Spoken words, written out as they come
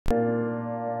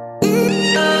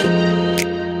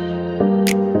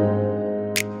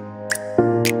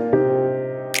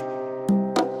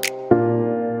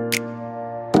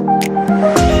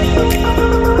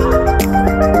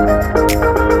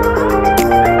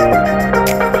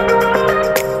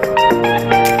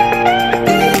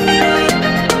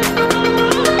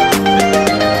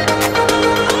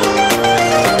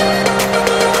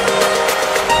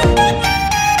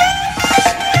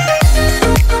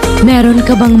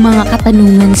ka bang mga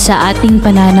katanungan sa ating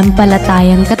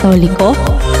pananampalatayang Katoliko?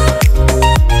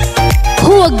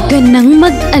 Huwag ka nang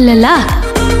mag-alala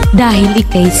dahil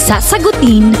ika'y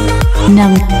sasagutin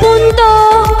ng punto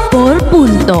por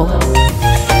punto.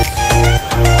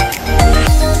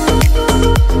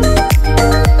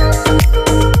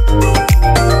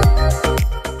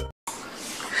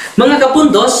 Mga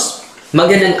kapuntos,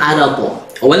 magandang araw po.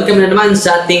 Welcome na naman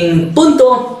sa ating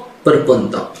punto per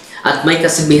punto. At may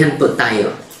kasabihan po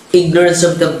tayo, ignorance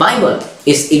of the Bible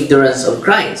is ignorance of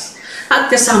Christ. At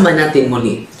kasama natin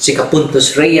muli si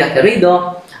Kapuntos Rhea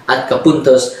Carido at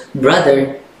Kapuntos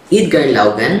Brother Edgar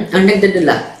Laugan ang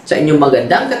nagdadala sa inyong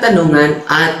magandang katanungan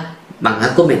at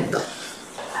mga komento.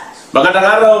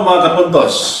 Magandang araw mga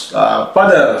Kapuntos.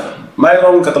 Father,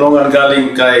 mayroong katanungan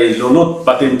galing kay Lunot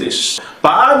Patintis.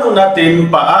 Paano natin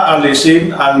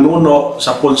paaalisin ang nuno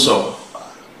sa punso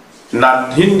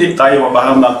na hindi tayo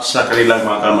mapahamak sa kanilang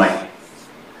mga kamay?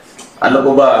 Ano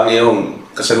po ba ang iyong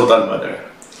kasagutan,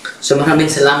 Father? So maraming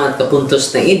salamat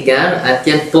Kapuntos na Edgar, at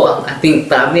yan po ang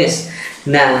ating promise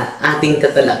na ating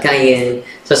tatalakayin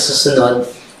sa susunod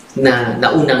na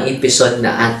unang episode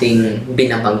na ating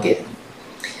binabanggit.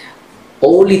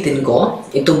 Uulitin ko,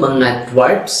 itong mga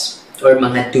dwarfs or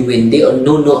mga duwende o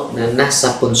nuno na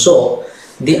nasa punso,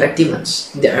 they are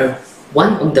demons. They are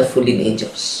one of the fallen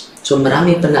angels. So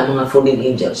marami pala mga fallen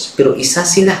angels, pero isa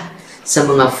sila sa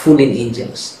mga fallen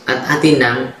angels. At atin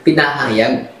nang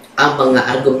pinahayag ang mga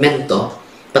argumento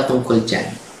patungkol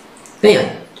dyan. Ngayon,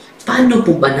 paano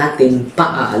po ba natin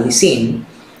paaalisin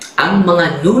ang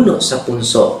mga nuno sa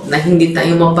punso na hindi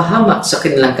tayo mapahamak sa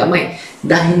kanilang kamay?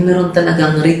 Dahil meron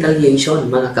talagang retaliation,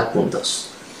 mga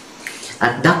kapuntos.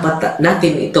 At dapat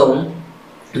natin itong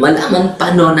malaman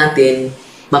paano natin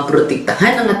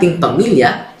maprotektahan ang ating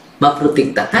pamilya,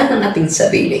 maprotektahan ang ating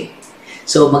sarili.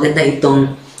 So, maganda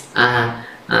itong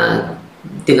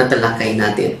tinatalakay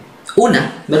natin.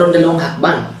 Una, meron dalawang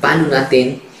hakbang. Paano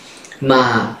natin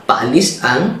mapaalis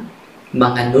ang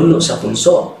mga nuno sa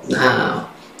punso na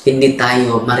hindi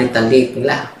tayo ma-retaliate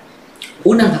nila.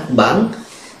 Unang hakbang,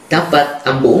 dapat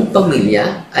ang buong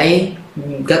pamilya ay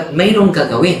mayroong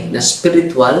gagawin na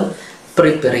spiritual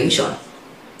preparation.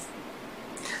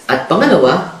 At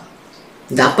pangalawa,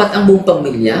 dapat ang buong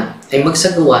pamilya ay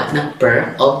magsagawa ng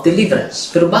prayer of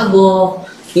deliverance. Pero bago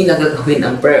nila gagawin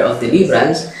ang prayer of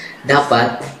deliverance,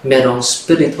 dapat merong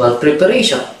spiritual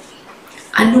preparation.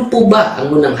 Ano po ba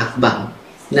ang unang hakbang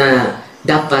na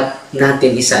dapat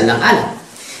natin isaalang-alang?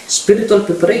 Spiritual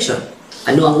preparation.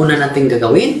 Ano ang una natin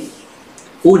gagawin?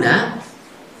 Una,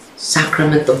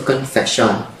 sacrament of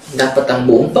confession. Dapat ang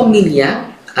buong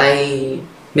pamilya ay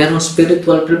merong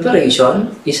spiritual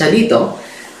preparation. Isa dito,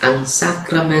 ang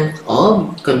sacrament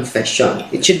of confession.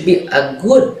 It should be a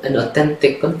good and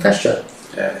authentic confession.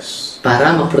 Yes.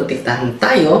 Para maprotektahan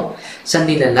tayo sa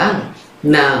nilalang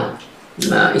na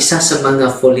isa sa mga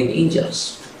fallen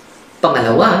angels.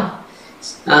 Pangalawa,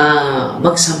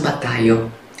 magsamba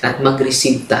tayo at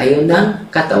mag-receive tayo ng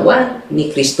katawan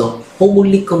ni Kristo,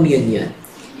 Holy Communion.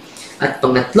 At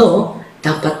pangatlo,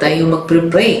 dapat tayo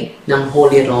mag-pray ng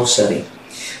Holy Rosary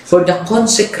for the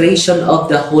consecration of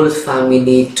the whole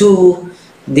family to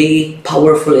the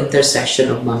powerful intercession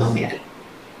of Mama Mary.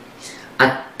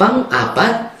 At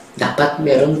pang-apat, dapat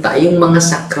meron tayong mga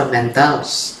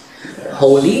sacramentals.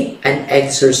 Holy and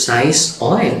exorcise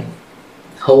oil.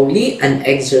 Holy and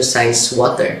exorcise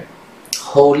water.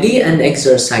 Holy and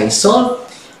exorcise salt.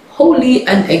 Holy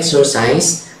and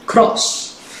exorcise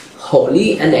cross.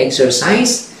 Holy and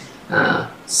exorcise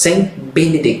Saint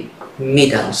Benedict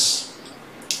medals.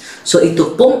 So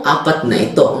ito pong apat na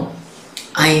ito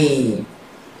ay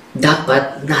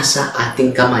dapat nasa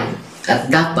ating kamay at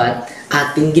dapat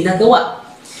ating ginagawa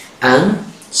ang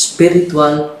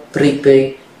spiritual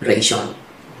preparation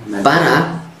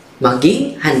para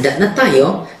maging handa na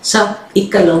tayo sa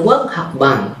ikalawang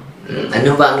hakbang.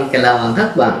 Ano ba ang ikalawang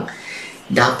hakbang?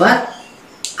 Dapat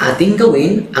ating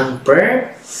gawin ang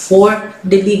prayer for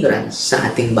deliverance sa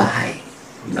ating bahay.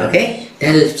 Okay?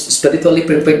 Dahil spiritually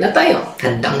prepared na tayo,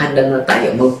 handang-handa na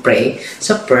tayo mag-pray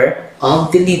sa prayer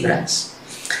of deliverance.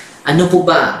 Ano po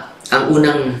ba ang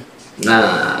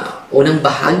unang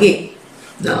bahagi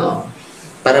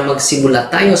para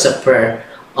magsimula tayo sa prayer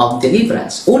of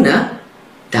deliverance? Una,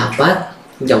 dapat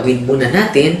gawin muna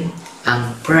natin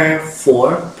ang prayer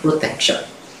for protection.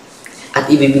 At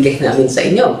ibibigay namin sa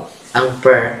inyo ang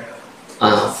prayer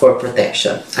for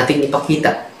protection. Ating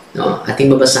ipakita. Ating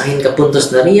babasahin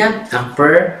Kapuntos na Rhea, ang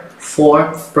prayer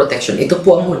for protection. Ito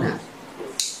po ang una.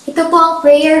 Ito po ang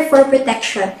prayer for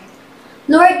protection.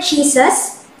 Lord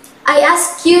Jesus, I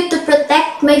ask you to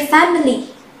protect my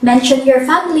family. Mention your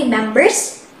family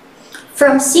members.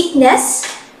 from sickness,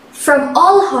 from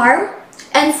all harm,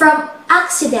 and from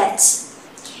accidents.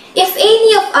 If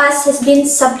any of us has been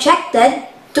subjected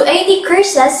to any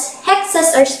curses,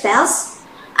 hexes, or spells,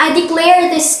 I declare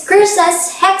these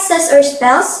curses, hexes, or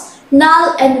spells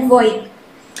null and void.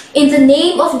 In the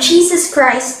name of Jesus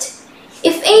Christ,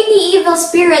 if any evil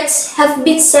spirits have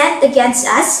been sent against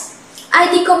us, I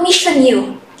decommission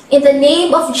you in the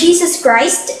name of Jesus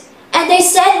Christ, and I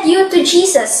send you to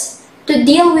Jesus to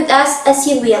deal with us as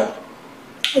He will.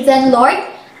 Then, Lord,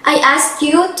 I ask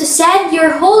you to send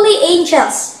your holy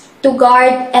angels to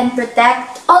guard and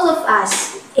protect all of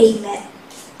us. Amen.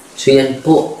 So yan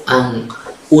po ang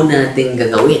una nating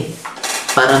gagawin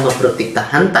para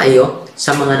maprotektahan tayo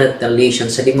sa mga retaliation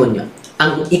sa demonyo.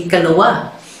 Ang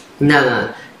ikalawa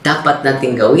na dapat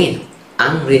nating gawin,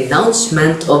 ang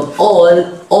renouncement of all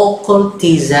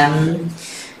occultism,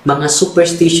 mga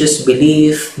superstitious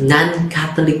belief,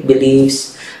 non-Catholic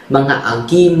beliefs, mga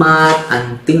agimat,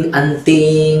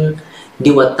 anting-anting,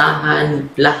 diwatahan,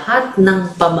 lahat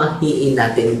ng pamahiin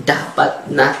natin, dapat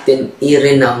natin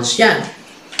i-renounce yan.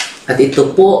 At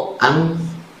ito po ang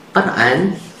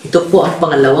paraan, ito po ang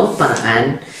pangalawang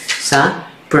paraan sa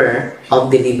prayer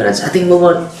of deliverance. Ating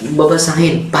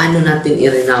babasahin, paano natin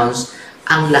i-renounce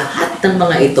ang lahat ng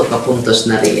mga ito, Kapuntos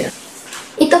na Rhea.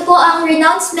 Ito po ang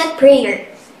renouncement prayer.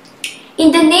 In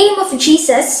the name of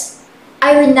Jesus,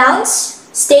 I renounce,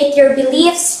 state your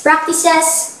beliefs,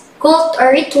 practices, cult or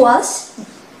rituals,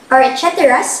 or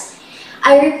etc.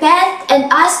 I repent and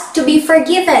ask to be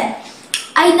forgiven.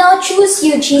 I now choose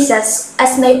you, Jesus,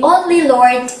 as my only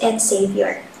Lord and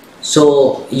Savior.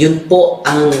 So, yun po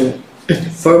ang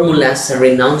formula sa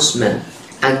renouncement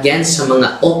against sa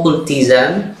mga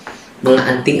occultism, mga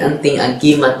anting-anting,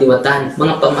 agimat, diwatahan,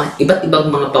 iba't ibang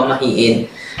mga pamahiin,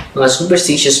 mga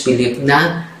superstitious belief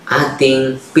na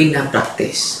ating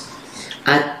pinapractice.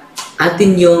 At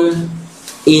atin yung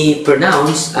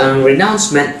i-pronounce ang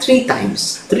renouncement 3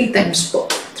 times. 3 times po.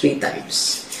 3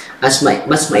 times.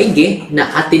 Mas maigi na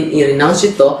atin i-renounce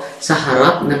ito sa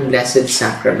harap ng Blessed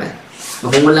Sacrament.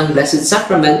 Kung walang Blessed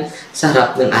Sacrament, sa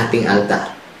harap ng ating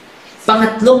altar.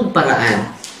 Pangatlong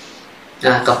paraan,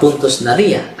 Kapuntos na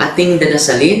Rhea, ating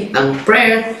dadasalin ang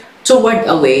prayer toward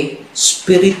away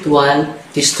spiritual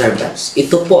disturbance.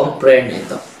 Ito po ang prayer na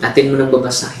ito. Atin mo nang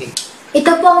babasahin.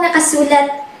 Ito po ang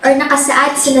nakasulat or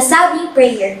nakasaad sa nasabing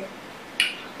prayer.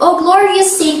 O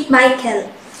glorious Saint Michael,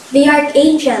 the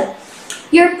Archangel,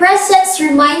 your presence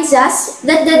reminds us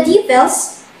that the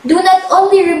devils do not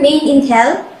only remain in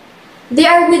hell, they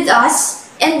are with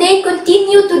us and they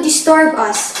continue to disturb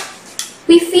us.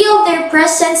 We feel their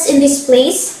presence in this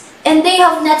place and they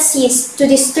have not ceased to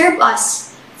disturb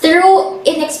us through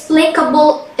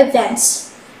inexplicable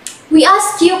events. We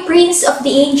ask you, Prince of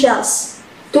the Angels,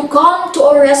 to come to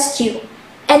our rescue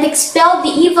and expel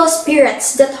the evil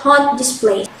spirits that haunt this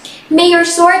place. May your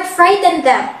sword frighten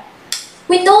them.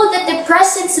 We know that the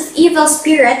presence of evil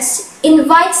spirits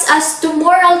invites us to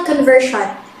moral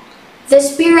conversion. The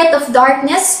spirit of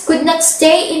darkness could not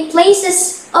stay in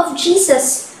places of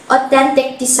Jesus'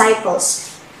 authentic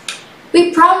disciples.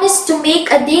 We promise to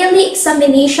make a daily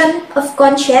examination of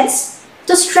conscience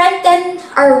to strengthen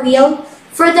our will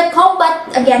for the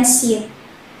combat against sin.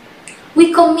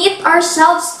 We commit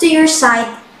ourselves to your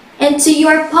side and to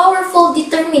your powerful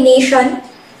determination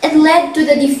and led to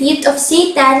the defeat of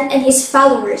Satan and his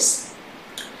followers.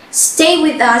 Stay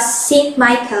with us, Saint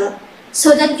Michael,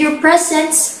 so that your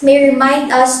presence may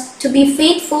remind us to be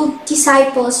faithful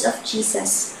disciples of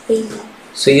Jesus. Amen.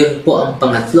 So yun po ang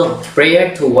pangatlong,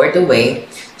 prayer to ward away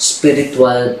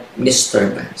spiritual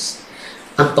disturbance.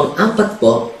 Ang pang-apat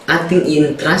po, ating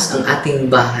i-entrust ang ating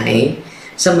bahay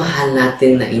sa mahal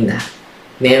natin na ina,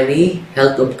 Mary,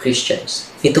 Health of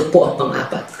Christians. Ito po ang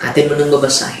pang-apat. Atin mo nang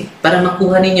babasahin para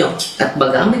makuha ninyo at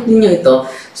magamit ninyo ito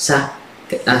sa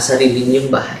sarili ninyong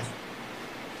bahay.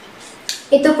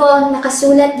 Ito po ang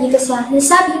nakasulat dito sa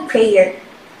nasabing prayer.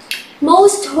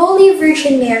 Most Holy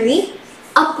Virgin Mary,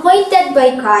 appointed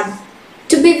by God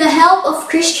to be the help of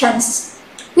Christians,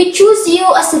 we choose you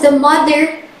as the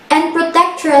mother and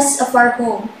protectress of our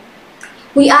home.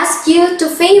 We ask you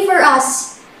to favor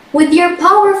us with your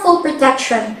powerful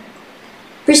protection.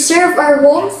 Preserve our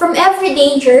home from every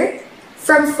danger,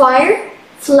 from fire,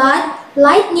 flood,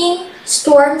 lightning,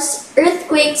 storms,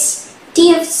 earthquakes,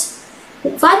 thieves,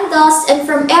 vandals, and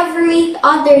from every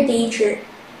other danger.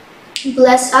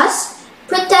 Bless us,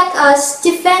 protect us,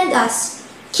 defend us,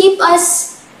 keep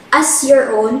us as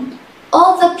your own,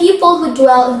 all the people who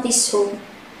dwell in this home.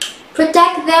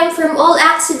 Protect them from all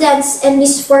accidents and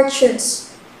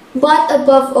misfortunes, but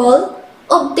above all,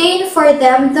 obtain for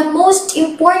them the most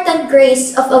important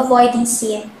grace of avoiding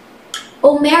sin.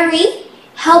 O Mary,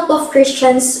 help of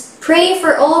Christians, pray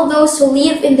for all those who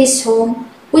live in this home,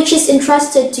 which is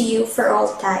entrusted to you for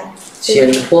all time. So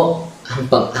yan po ang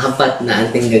pang-apat na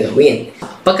ating gagawin.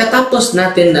 Pagkatapos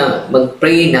natin na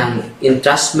mag-pray ng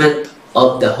entrustment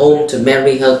of the home to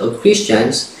Mary, help of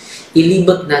Christians,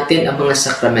 ilibot natin ang mga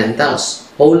sacramentals.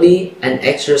 Holy and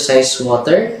exercise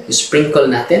water, sprinkle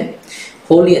natin.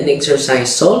 Holy and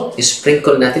exercise salt,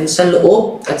 sprinkle natin sa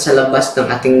loob at sa labas ng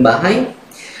ating bahay.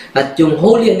 At yung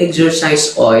holy and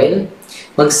exercise oil,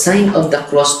 mag-sign of the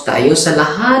cross tayo sa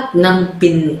lahat ng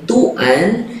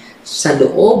pintuan sa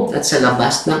loob at sa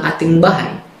labas ng ating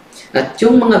bahay. At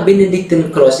yung mga Benedictine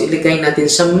cross, iligay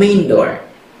natin sa main door.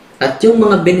 At yung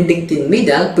mga Benedictine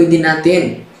medal, pwede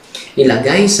natin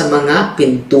ilagay sa mga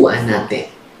pintuan natin.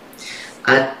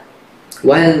 At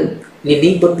while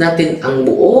nilibot natin ang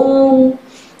buong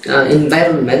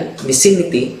environment,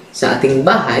 vicinity sa ating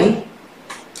bahay,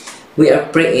 we are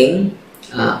praying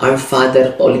Our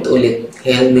Father paulit-ulit,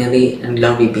 Hail Mary and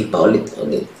Glory be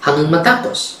paulit-ulit hanggang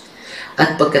matapos.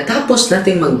 At pagkatapos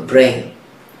natin mag-pray,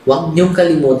 huwag niyong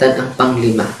kalimutan ang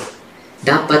panglima.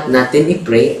 Dapat natin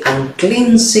i-pray ang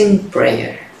cleansing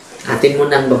prayer. Atin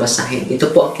muna ang babasahin. Ito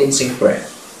po ang cleansing prayer.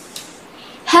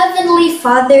 Heavenly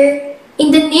Father,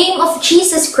 in the name of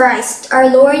Jesus Christ, our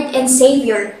Lord and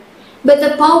Savior, by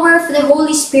the power of the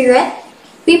Holy Spirit,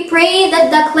 we pray that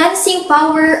the cleansing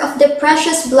power of the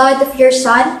precious blood of your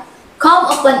Son come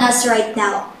upon us right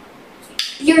now.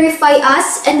 Purify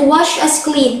us and wash us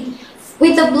clean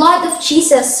with the blood of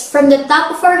Jesus from the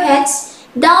top of our heads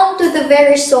down to the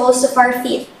very soles of our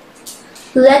feet.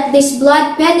 Let this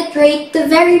blood penetrate the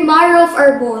very marrow of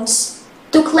our bones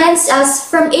to cleanse us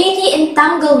from any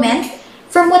entanglement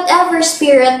from whatever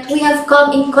spirit we have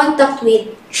come in contact with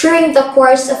during the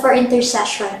course of our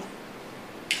intercession.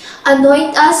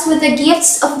 Anoint us with the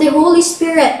gifts of the Holy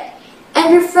Spirit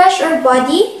and refresh our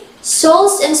body,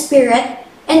 souls, and spirit,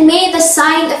 and may the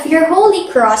sign of your holy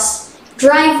cross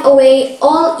drive away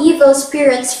all evil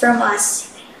spirits from us.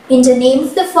 In the name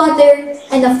of the Father,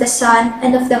 and of the Son,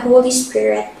 and of the Holy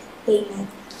Spirit. Amen.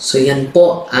 So yan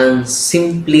po ang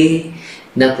simple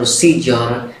na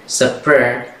procedure sa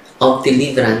prayer of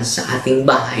deliverance sa ating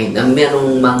bahay na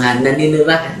merong mga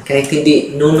naninirahan kahit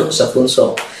hindi nuno sa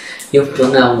punso. Yung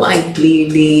mga white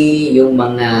lily, yung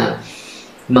mga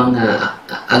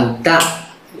agta,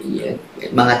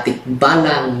 mga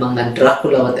tikbalang, mga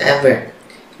Dracula, whatever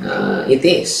it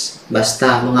is.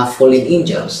 Basta mga fallen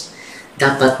angels.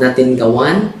 Dapat natin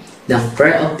gawan ng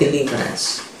prayer of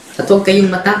deliverance. At huwag kayong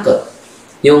matakot.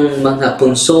 Yung mga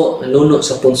punso, nuno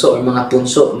sa punso, o mga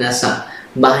punso na sa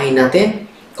bahay natin,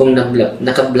 kung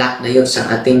naka-block na yun sa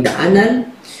ating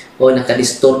daanan, o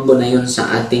nakadisturbo na yun sa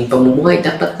ating pamumuhay,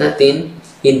 dapat natin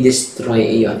i-destroy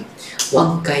iyon.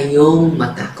 Huwag kayong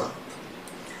matakot.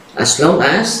 As long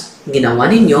as ginawa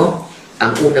ninyo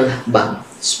ang unang hakbang,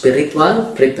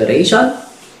 spiritual preparation.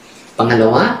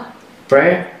 Pangalawa,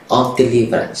 prayer of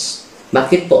deliverance.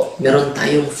 Bakit po? Meron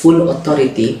tayong full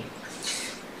authority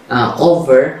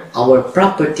over our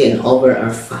property and over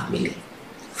our family.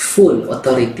 Full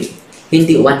authority.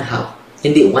 Hindi one-half,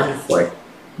 hindi one-fourth,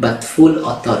 but full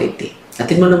authority.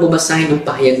 Atin mo na babasahin ng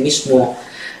pahayag mismo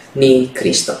ni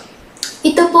Kristo.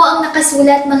 Ito po ang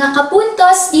nakasulat mga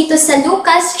kapuntos dito sa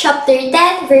Lucas chapter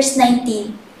 10 verse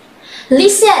 19.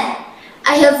 Listen,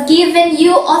 I have given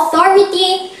you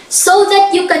authority so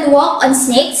that you can walk on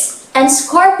snakes and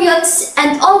scorpions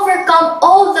and overcome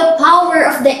all the power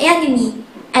of the enemy,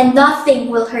 and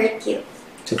nothing will hurt you.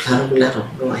 So,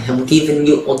 klaro-klaro, no? I have given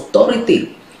you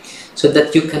authority so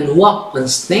that you can walk on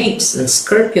snakes and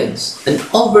scorpions and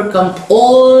overcome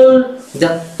all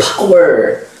the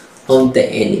power of the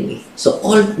enemy. So,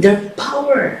 all their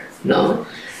power, no?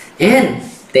 And,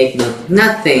 take note,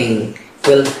 nothing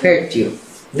will hurt you.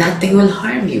 Nothing will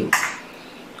harm you.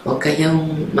 Huwag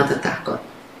kayong matatakot.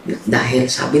 Dahil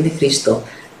sabi ni Kristo,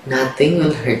 nothing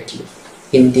will hurt you.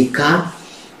 Hindi ka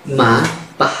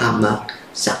mapahamak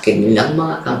sa kanilang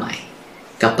mga kamay.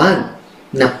 Kapag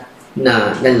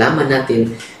nalaman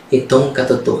natin itong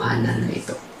katotohanan na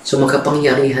ito. So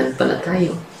makapangyarihan pala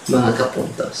tayo, mga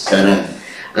kapuntos.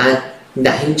 At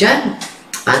dahil dyan,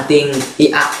 ating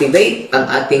i-activate ang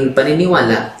ating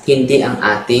paniniwala, hindi ang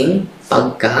ating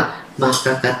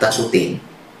makakatakutin.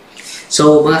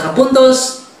 So, mga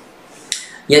kapuntos,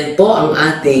 yan po ang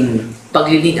ating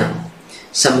paglilinaw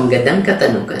sa magandang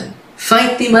katanungan.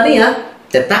 Fight Team Maria,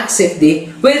 the tax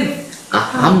safety with a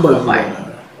humble heart.